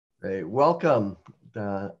Hey, welcome.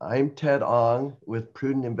 I'm Ted Ong with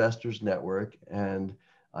Prudent Investors Network, and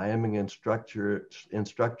I am an instructor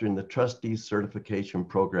in the Trustees Certification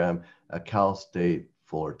Program at Cal State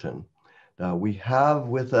Fullerton. We have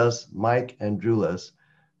with us Mike Andrulis,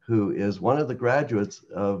 who is one of the graduates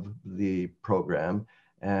of the program,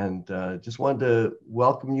 and just wanted to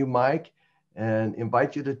welcome you, Mike, and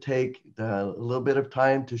invite you to take a little bit of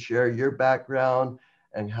time to share your background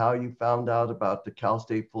and how you found out about the Cal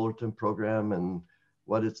State Fullerton program and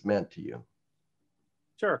what it's meant to you.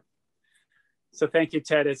 Sure. So thank you,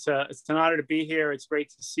 Ted. It's an honor to be here. It's great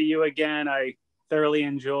to see you again. I thoroughly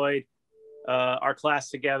enjoyed our class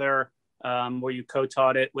together, where you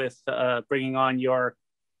co-taught it with bringing on your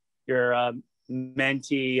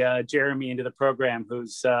mentee, Jeremy, into the program, who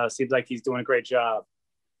seems like he's doing a great job.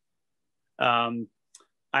 I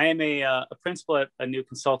am a principal at a new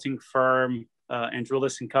consulting firm,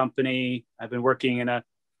 Andrulis and Company. I've been working in a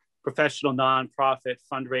professional nonprofit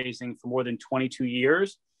fundraising for more than 22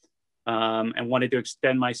 years, and wanted to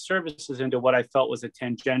extend my services into what I felt was a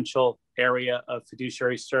tangential area of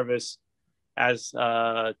fiduciary service as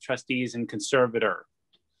trustees and conservator.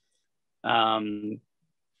 Why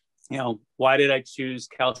did I choose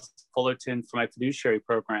Cal State Fullerton for my fiduciary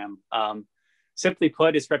program? Simply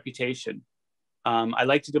put, it's reputation. I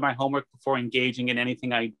like to do my homework before engaging in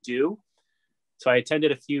anything I do. So I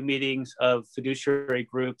attended a few meetings of fiduciary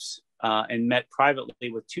groups and met privately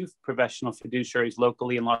with two professional fiduciaries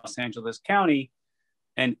locally in Los Angeles County.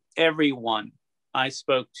 And everyone I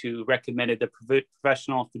spoke to recommended the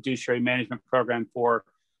professional fiduciary management program for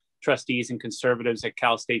trustees and conservatives at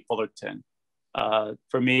Cal State Fullerton.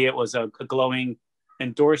 For me, it was a glowing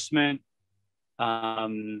endorsement.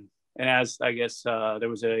 And as I guess there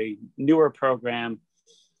was a newer program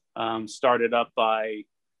started up by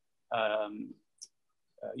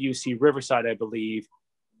UC Riverside, I believe,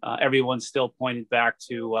 everyone still pointed back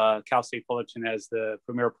to Cal State Fullerton as the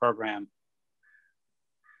premier program.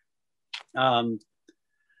 Being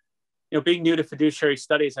new to fiduciary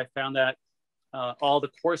studies, I found that all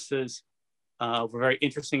the courses were very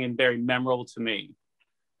interesting and very memorable to me.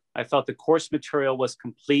 I felt the course material was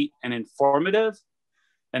complete and informative,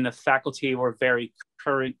 and the faculty were very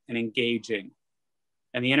current and engaging.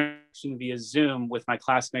 And the interaction via Zoom with my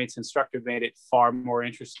classmates and instructor made it far more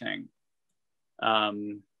interesting. I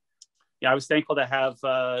was thankful to have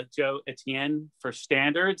Joe Etienne for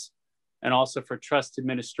standards and also for trust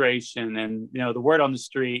administration. And, the word on the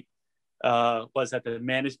street was that the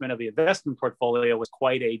management of the investment portfolio was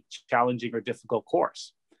quite a challenging or difficult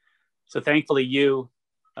course. So thankfully you,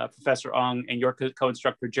 Professor Ong, and your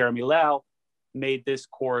co-instructor, Jeremy Lau, made this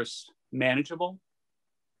course manageable,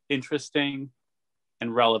 interesting,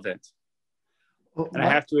 and relevant. And I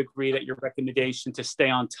have to agree that your recommendation to stay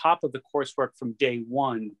on top of the coursework from day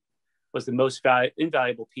one was the most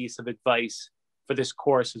invaluable piece of advice for this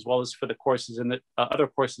course, as well as for the courses in the other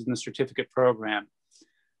courses in the certificate program.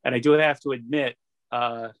 And I do have to admit,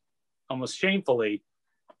 almost shamefully,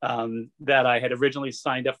 that I had originally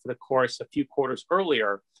signed up for the course a few quarters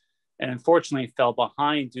earlier, and unfortunately fell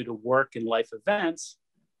behind due to work and life events.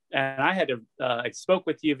 And I had to, I spoke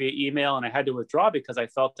with you via email, and I had to withdraw because I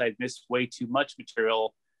felt I'd missed way too much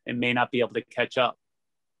material and may not be able to catch up.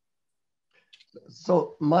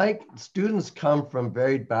 So, Mike, students come from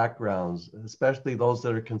varied backgrounds, especially those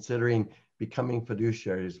that are considering becoming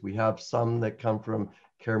fiduciaries. We have some that come from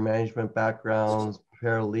care management backgrounds,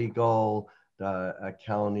 paralegal,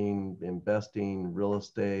 accounting, investing, real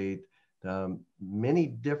estate, many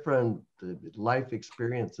different life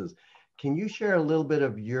experiences. Can you share a little bit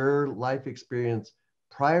of your life experience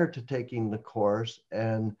prior to taking the course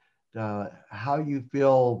and how you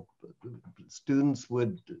feel students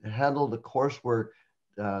would handle the coursework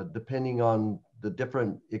depending on the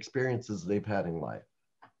different experiences they've had in life?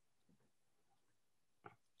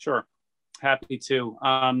 Sure, happy to.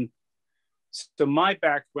 So my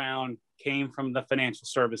background came from the financial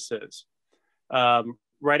services.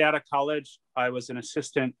 Right out of college, I was an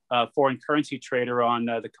assistant foreign currency trader on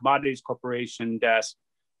the Commodities Corporation desk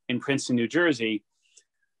in Princeton, New Jersey.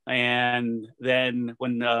 And then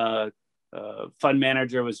when the fund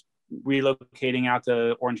manager was relocating out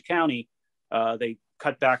to Orange County, they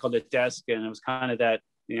cut back on the desk, and it was kind of that,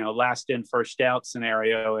 last in, first out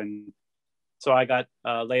scenario. And so I got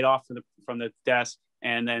laid off from the desk,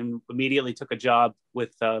 and then immediately took a job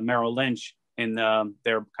with Merrill Lynch in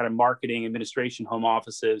their kind of marketing administration home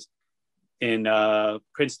offices in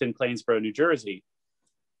Princeton, Plainsboro, New Jersey.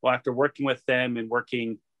 Well, after working with them and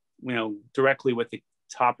working, directly with the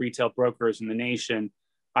top retail brokers in the nation,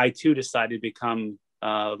 I too decided to become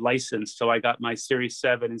licensed. So I got my Series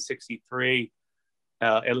 7 and 63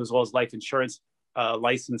 as well as life insurance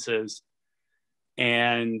licenses,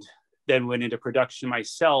 and then went into production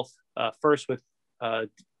myself, first with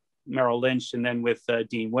Merrill Lynch and then with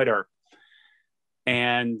Dean Witter.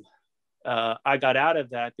 And I got out of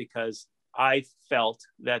that because I felt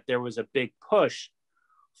that there was a big push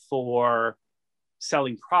for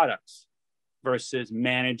selling products versus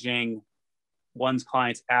managing one's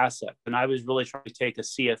client's assets. And I was really trying to take a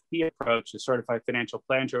CFP approach, a certified financial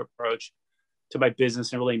planner approach, to my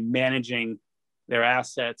business and really managing their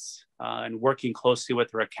assets and working closely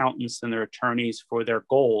with their accountants and their attorneys for their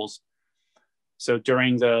goals. So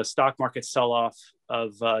during the stock market sell-off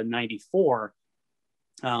of 94,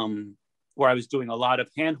 where I was doing a lot of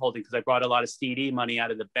hand-holding because I brought a lot of CD money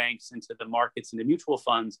out of the banks into the markets and the mutual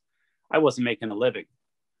funds, I wasn't making a living.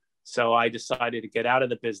 So I decided to get out of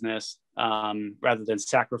the business rather than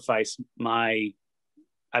sacrifice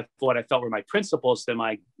what I felt were my principles to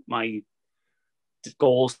my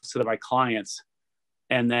goals to my clients.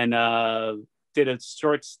 And then did a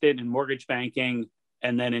short stint in mortgage banking.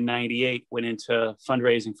 And then in 98, went into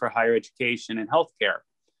fundraising for higher education and healthcare.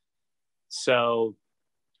 So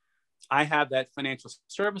I have that financial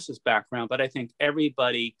services background, but I think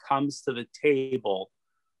everybody comes to the table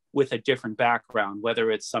with a different background,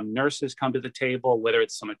 whether it's some nurses come to the table, whether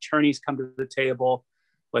it's some attorneys come to the table,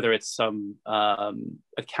 whether it's some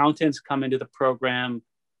accountants come into the program.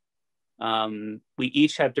 We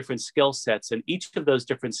each have different skill sets, and each of those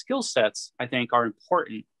different skill sets, I think, are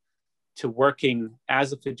important to working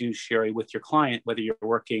as a fiduciary with your client, whether you're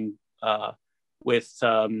working with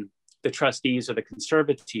the trustees or the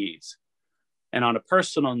conservatees. And on a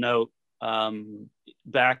personal note,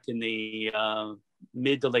 back in the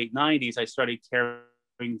mid to late 90s, I started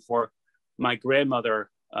caring for my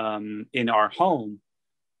grandmother in our home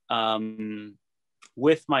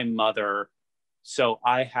with my mother. So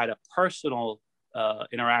I had a personal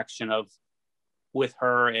interaction with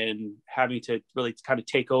her and having to really kind of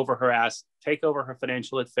take over her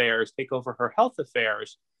financial affairs, take over her health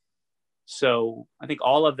affairs. So I think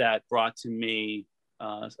all of that brought to me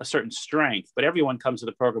a certain strength, but everyone comes to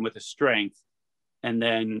the program with a strength. And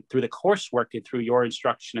then through the coursework and through your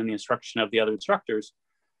instruction and the instruction of the other instructors,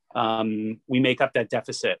 we make up that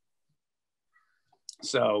deficit.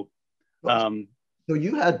 So, so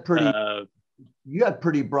you had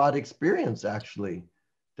pretty broad experience, actually.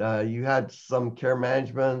 You had some care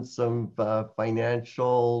management, some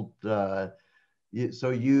financial. So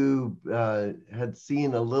you had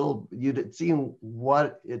seen you'd seen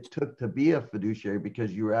what it took to be a fiduciary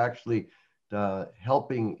because you were actually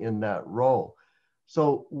helping in that role.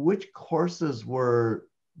 So which courses were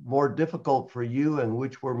more difficult for you and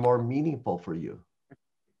which were more meaningful for you?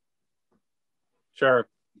 Sure.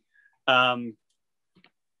 I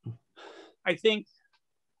think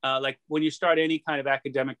like when you start any kind of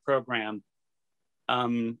academic program,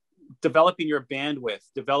 developing your bandwidth,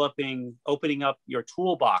 opening up your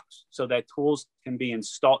toolbox so that tools can be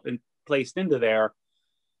installed and placed into there.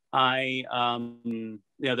 The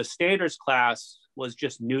standards class was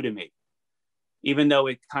just new to me. Even though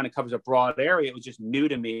it kind of covers a broad area, it was just new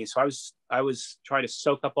to me. So I was trying to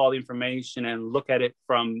soak up all the information and look at it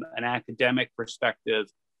from an academic perspective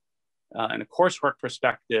and a coursework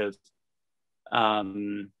perspective.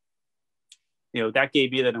 That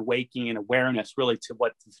gave me an awakening and awareness really to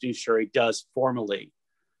what the fiduciary does formally.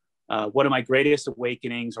 One of my greatest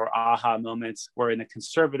awakenings or aha moments were in the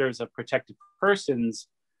conservators of protected persons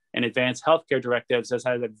and advanced healthcare directives, as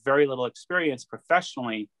I had very little experience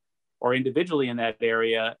professionally or individually in that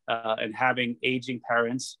area, and having aging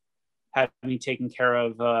parents, having taken care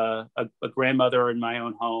of a grandmother in my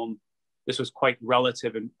own home. This was quite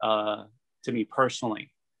relative to me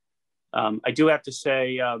personally. I do have to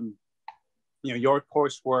say, your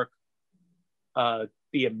coursework,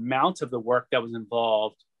 the amount of the work that was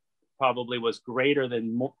involved probably was greater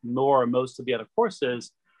than most of the other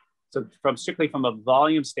courses. So strictly from a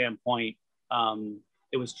volume standpoint,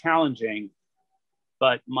 it was challenging.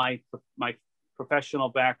 But my professional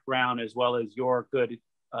background, as well as your good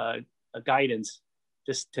guidance,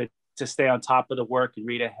 just to stay on top of the work and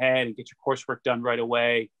read ahead and get your coursework done right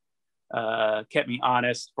away, kept me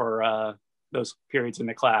honest for those periods in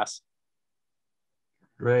the class.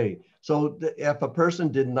 Great. So if a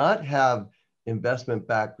person did not have investment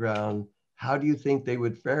background, how do you think they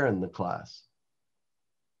would fare in the class?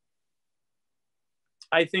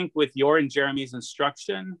 I think with your and Jeremy's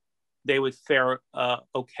instruction, they would fare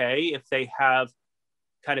okay if they have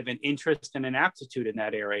kind of an interest and an aptitude in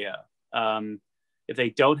that area. If they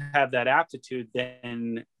don't have that aptitude,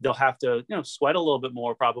 then they'll have to, sweat a little bit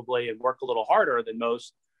more probably and work a little harder than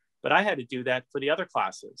most. But I had to do that for the other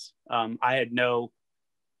classes. I had no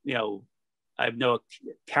I have no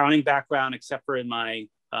accounting background except for in my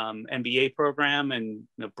MBA program, and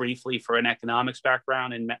briefly for an economics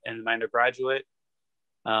background in my undergraduate.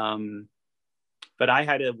 But I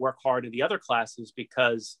had to work hard in the other classes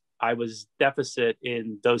because I was deficit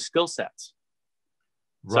in those skill sets.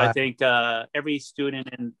 Right. So I think every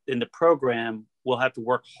student in the program will have to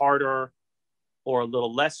work harder or a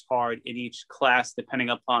little less hard in each class, depending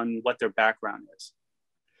upon what their background is.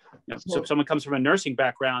 So if someone comes from a nursing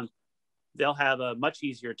background, they'll have a much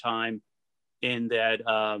easier time in that,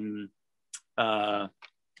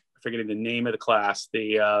 forgetting the name of the class,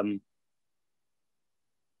 the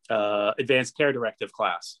advanced care directive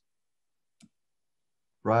class.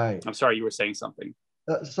 Right. I'm sorry, you were saying something.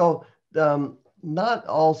 Not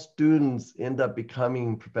all students end up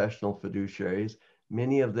becoming professional fiduciaries.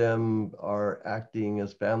 Many of them are acting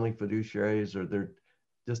as family fiduciaries, or they're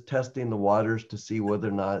just testing the waters to see whether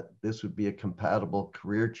or not this would be a compatible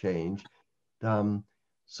career change. Right.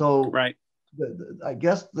 I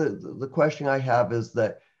guess the question I have is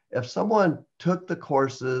that if someone took the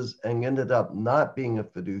courses and ended up not being a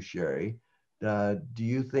fiduciary, do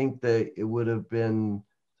you think that it would have been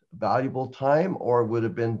valuable time, or would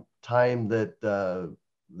have been time that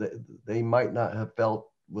they might not have felt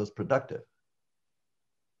was productive?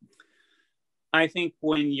 I think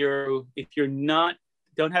if you're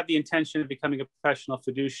don't have the intention of becoming a professional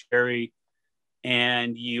fiduciary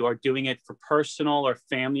and you are doing it for personal or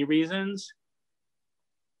family reasons,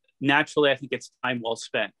 naturally, I think it's time well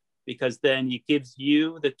spent, because then it gives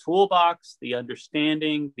you the toolbox, the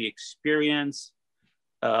understanding, the experience,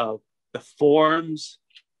 the forms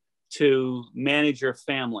to manage your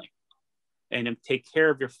family and take care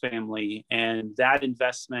of your family. And that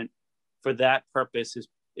investment for that purpose is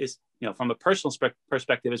from a personal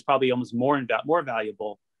perspective, is probably almost more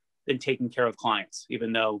valuable than taking care of clients,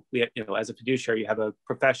 even though as a fiduciary, you have a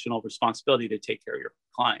professional responsibility to take care of your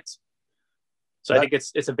clients. So I think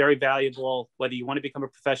it's a very valuable, whether you want to become a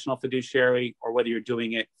professional fiduciary or whether you're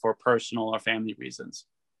doing it for personal or family reasons.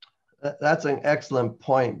 That's an excellent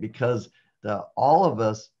point, because all of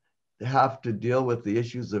us have to deal with the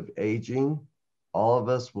issues of aging. All of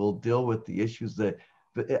us will deal with the issues that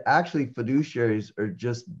actually fiduciaries are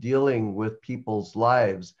just dealing with people's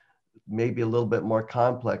lives, maybe a little bit more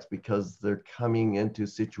complex, because they're coming into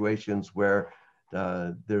situations where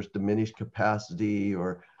there's diminished capacity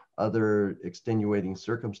or other extenuating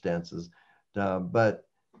circumstances. But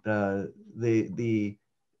the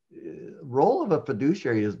role of a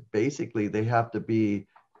fiduciary is basically they have to be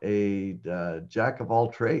a jack of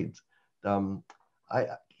all trades. I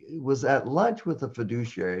was at lunch with a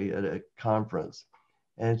fiduciary at a conference,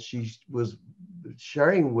 and she was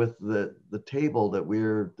sharing with the table that we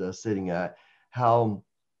were sitting at how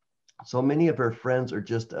so many of her friends are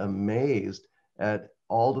just amazed at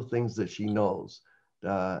all the things that she knows.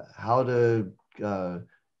 How to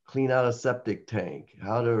clean out a septic tank,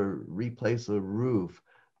 how to replace a roof,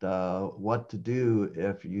 what to do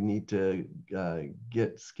if you need to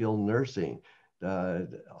get skilled nursing,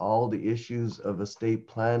 all the issues of estate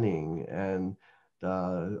planning, and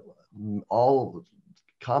all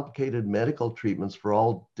complicated medical treatments for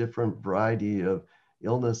all different variety of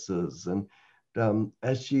illnesses. And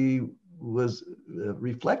as she was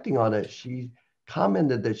reflecting on it, she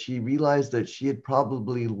commented that she realized that she had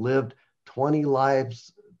probably lived 20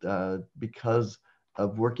 lives because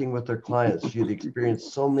of working with her clients. She had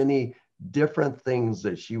experienced so many different things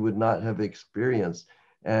that she would not have experienced.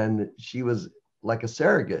 And she was like a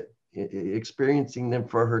surrogate, experiencing them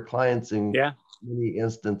for her clients in many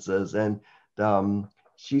instances. And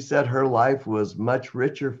she said her life was much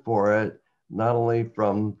richer for it, not only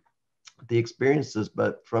from the experiences,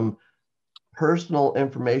 but from personal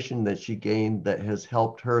information that she gained that has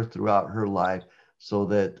helped her throughout her life, so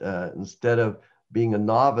that instead of being a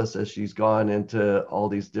novice as she's gone into all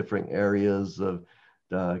these different areas of,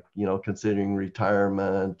 considering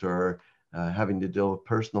retirement or having to deal with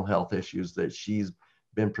personal health issues, that she's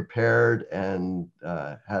been prepared and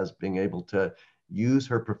has been able to use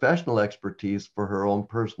her professional expertise for her own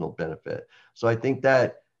personal benefit. So I think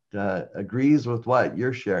that agrees with what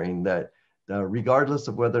you're sharing, that regardless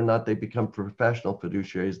of whether or not they become professional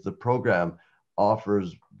fiduciaries, the program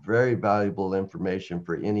offers very valuable information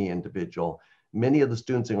for any individual. Many of the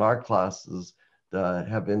students in our classes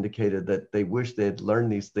have indicated that they wish they had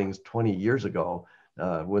learned these things 20 years ago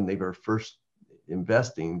when they were first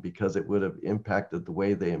investing, because it would have impacted the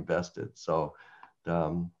way they invested. So,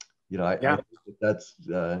 I think that's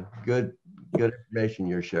good information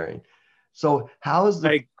you're sharing. So how is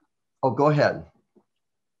go ahead.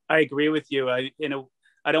 I agree with you. I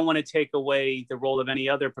don't want to take away the role of any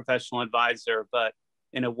other professional advisor, but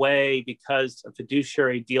in a way, because a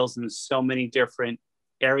fiduciary deals in so many different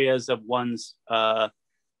areas of one's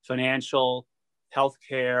financial,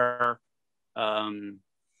 healthcare,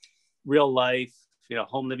 real life,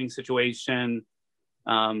 home living situation.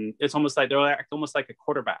 It's almost like they're almost like a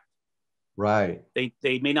quarterback. Right.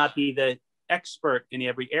 They may not be the expert in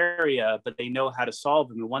every area, but they know how to solve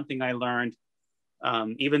them. And one thing I learned,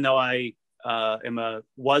 even though I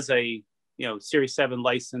was a Series 7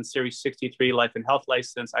 license, Series 63 life and health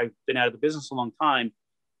license, I've been out of the business a long time,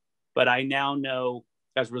 but I now know,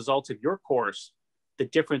 as a result of your course, the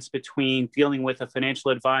difference between dealing with a financial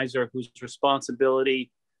advisor whose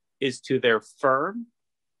responsibility is to their firm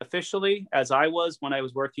officially, as I was when I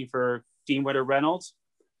was working for Dean Witter Reynolds,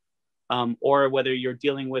 or whether you're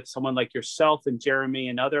dealing with someone like yourself and Jeremy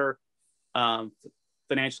and other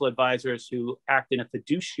financial advisors who act in a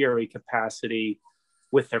fiduciary capacity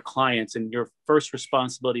with their clients, and your first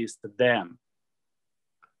responsibility is to them.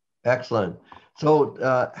 Excellent. So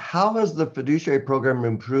how has the fiduciary program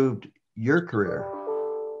improved your career?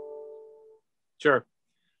 Sure.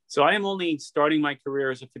 So I am only starting my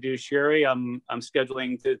career as a fiduciary. I'm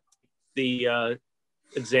scheduling the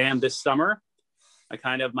exam this summer.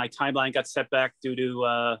 My timeline got set back due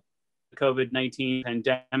to the COVID-19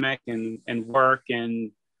 pandemic and work,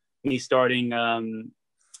 and me starting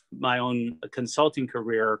my own consulting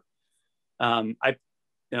career.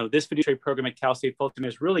 This fiduciary program at Cal State Fullerton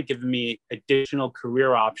has really given me additional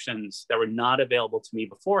career options that were not available to me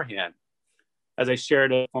beforehand. As I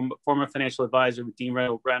shared, a former financial advisor with Dean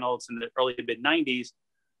Reynolds in the early to mid 90s,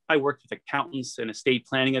 I worked with accountants and estate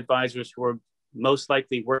planning advisors who were most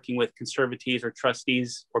likely working with conservatees or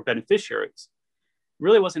trustees or beneficiaries. It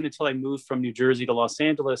really wasn't until I moved from New Jersey to Los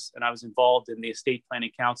Angeles and I was involved in the Estate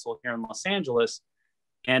Planning Council here in Los Angeles.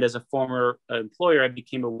 And as a former employer, I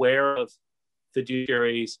became aware of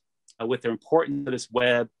fiduciaries with their importance to this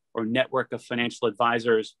web or network of financial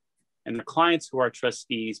advisors and their clients who are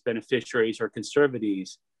trustees, beneficiaries, or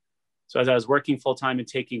conservatees. So as I was working full-time and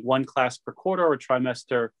taking one class per quarter or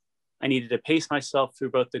trimester, I needed to pace myself through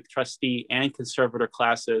both the trustee and conservator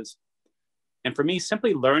classes. And for me,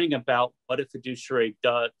 simply learning about what a fiduciary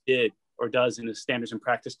did or does in the standards and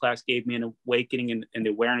practice class gave me an awakening and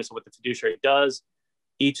awareness of what the fiduciary does.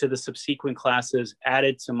 Each of the subsequent classes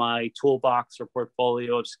added to my toolbox or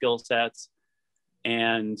portfolio of skill sets.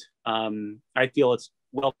 And I feel it's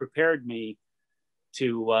well prepared me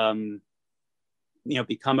to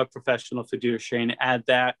become a professional fiduciary and add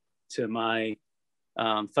that to my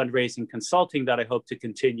fundraising consulting that I hope to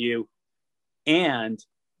continue. And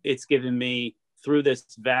it's given me, through this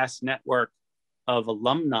vast network of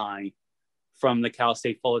alumni from the Cal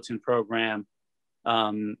State Fullerton program,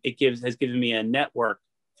 has given me a network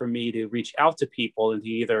for me to reach out to people and to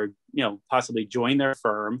either possibly join their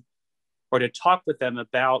firm or to talk with them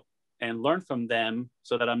about and learn from them,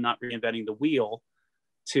 so that I'm not reinventing the wheel,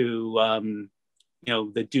 to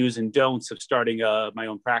the do's and don'ts of starting my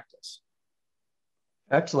own practice.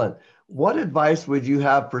 Excellent. What advice would you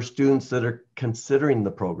have for students that are considering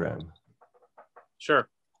the program? Sure.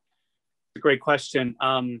 A great question.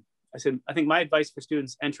 I think my advice for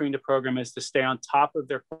students entering the program is to stay on top of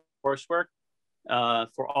their coursework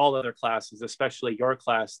for all other classes, especially your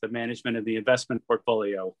class, the management of the investment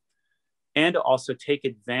portfolio, and to also take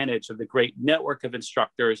advantage of the great network of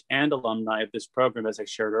instructors and alumni of this program, as I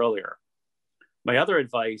shared earlier. My other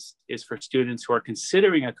advice is for students who are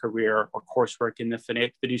considering a career or coursework in the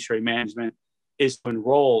fiduciary management is to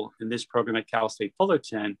enroll in this program at Cal State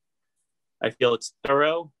Fullerton. I feel it's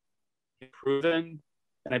thorough, proven,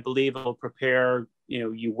 and I believe it will prepare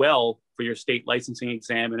you well for your state licensing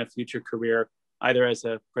exam and a future career, either as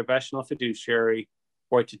a professional fiduciary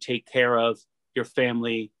or to take care of your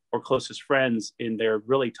family or closest friends in their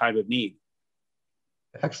really time of need.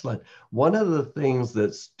 Excellent. One of the things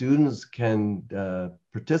that students can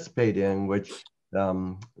participate in, which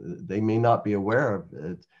they may not be aware of,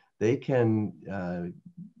 they can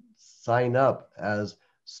sign up as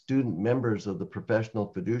student members of the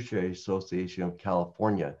Professional Fiduciary Association of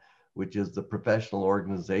California, which is the professional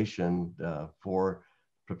organization for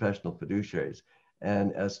professional fiduciaries.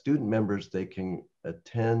 And as student members, they can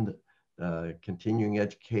attend continuing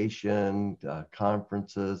education,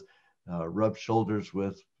 conferences, rub shoulders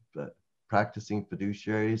with practicing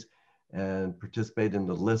fiduciaries, and participate in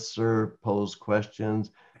the listserv, pose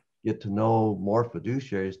questions, get to know more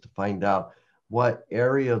fiduciaries to find out what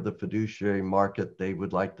area of the fiduciary market they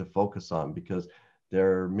would like to focus on, because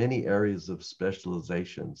there are many areas of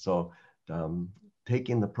specialization. So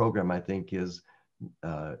taking the program, I think, is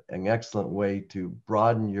an excellent way to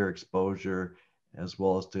broaden your exposure as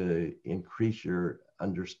well as to increase your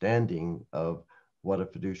understanding of what a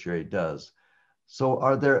fiduciary does. So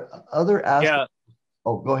are there other aspects? Yeah.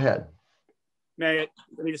 Oh, go ahead. Let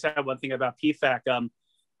me just add one thing about PFAC.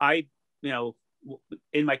 I,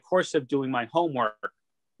 in my course of doing my homework,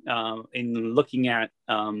 in looking at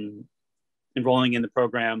enrolling in the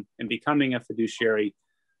program and becoming a fiduciary,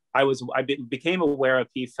 I became aware of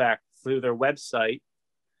PFAC through their website,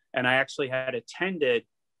 and I actually had attended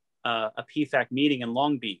a PFAC meeting in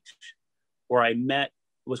Long Beach, where I met.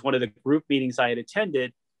 It was one of the group meetings I had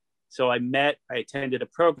attended. So I attended a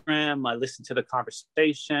program, I listened to the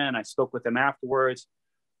conversation, I spoke with them afterwards,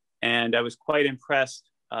 and I was quite impressed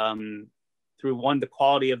through the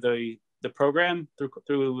quality of the program,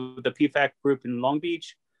 through the PFAC group in Long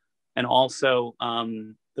Beach, and also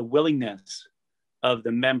the willingness of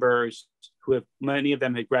the members many of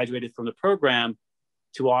them had graduated from the program,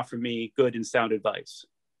 to offer me good and sound advice.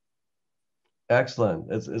 Excellent.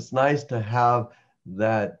 It's nice to have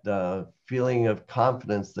that feeling of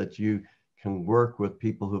confidence that you can work with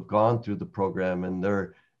people who've gone through the program and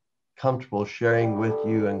they're comfortable sharing with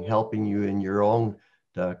you and helping you in your own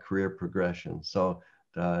career progression. So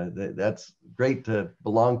that's great to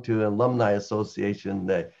belong to an alumni association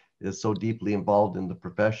that is so deeply involved in the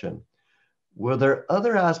profession. Were there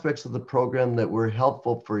other aspects of the program that were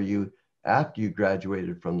helpful for you after you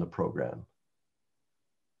graduated from the program?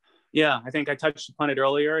 Yeah, I think I touched upon it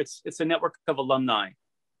earlier. It's a network of alumni.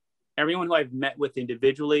 Everyone who I've met with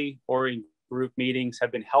individually or in group meetings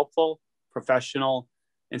have been helpful, professional,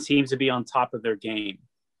 and seems to be on top of their game.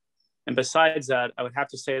 And besides that, I would have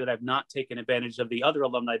to say that I've not taken advantage of the other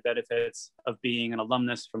alumni benefits of being an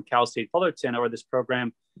alumnus from Cal State Fullerton or this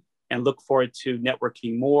program, and look forward to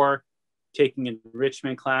networking more, taking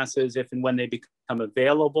enrichment classes if and when they become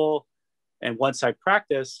available. And once I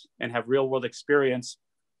practice and have real world experience,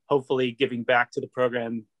 hopefully giving back to the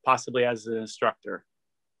program, possibly as an instructor.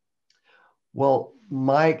 Well,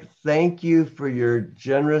 Mike, thank you for your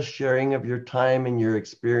generous sharing of your time and your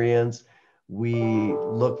experience. We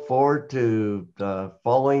look forward to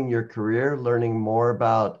following your career, learning more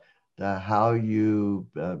about how you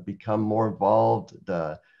become more involved,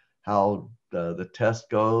 how the test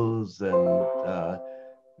goes. And,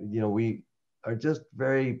 we are just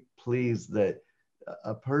very pleased that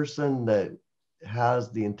a person that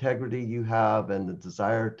has the integrity you have and the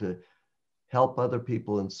desire to help other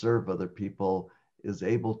people and serve other people is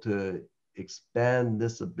able to expand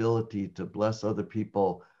this ability to bless other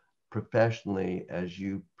people professionally as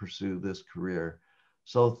you pursue this career.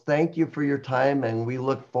 So thank you for your time, and we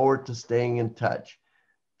look forward to staying in touch.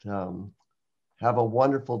 Have a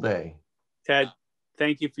wonderful day. Ted,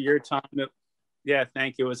 thank you for your time. Yeah,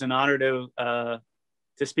 thank you. It was an honor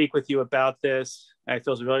to speak with you about this. I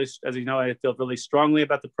feel really, as you know, I feel really strongly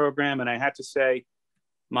about the program. And I have to say,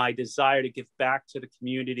 my desire to give back to the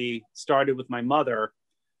community started with my mother,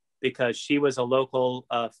 because she was a local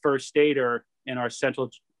first aider in our central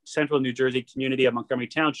New Jersey community of Montgomery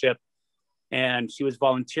Township. And she was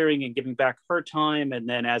volunteering and giving back her time. And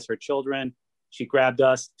then as her children, she grabbed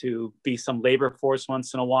us to be some labor force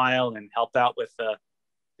once in a while and help out with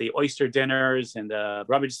the oyster dinners and the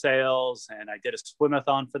rummage sales. And I did a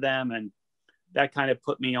swim-a-thon for them. And that kind of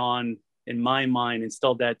put me on, in my mind,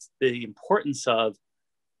 instilled that the importance of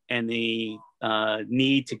and the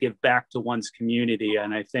need to give back to one's community.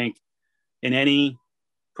 And I think in any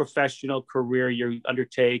professional career you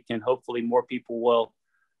undertake, and hopefully more people will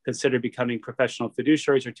consider becoming professional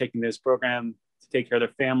fiduciaries or taking this program to take care of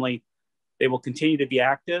their family, they will continue to be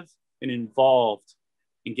active and involved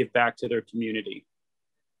and give back to their community.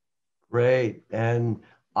 Great. And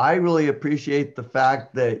I really appreciate the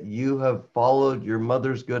fact that you have followed your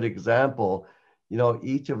mother's good example.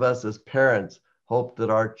 Each of us as parents hope that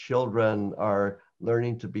our children are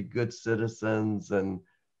learning to be good citizens and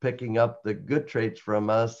picking up the good traits from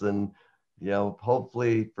us, and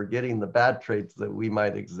hopefully forgetting the bad traits that we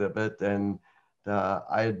might exhibit. And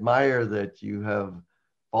I admire that you have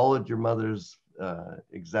followed your mother's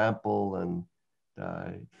example, and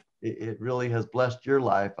it really has blessed your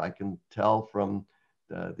life. I can tell from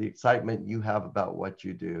the excitement you have about what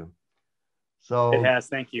you do. So it has.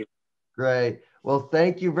 Thank you. Great. Well,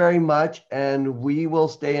 thank you very much, and we will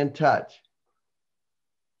stay in touch.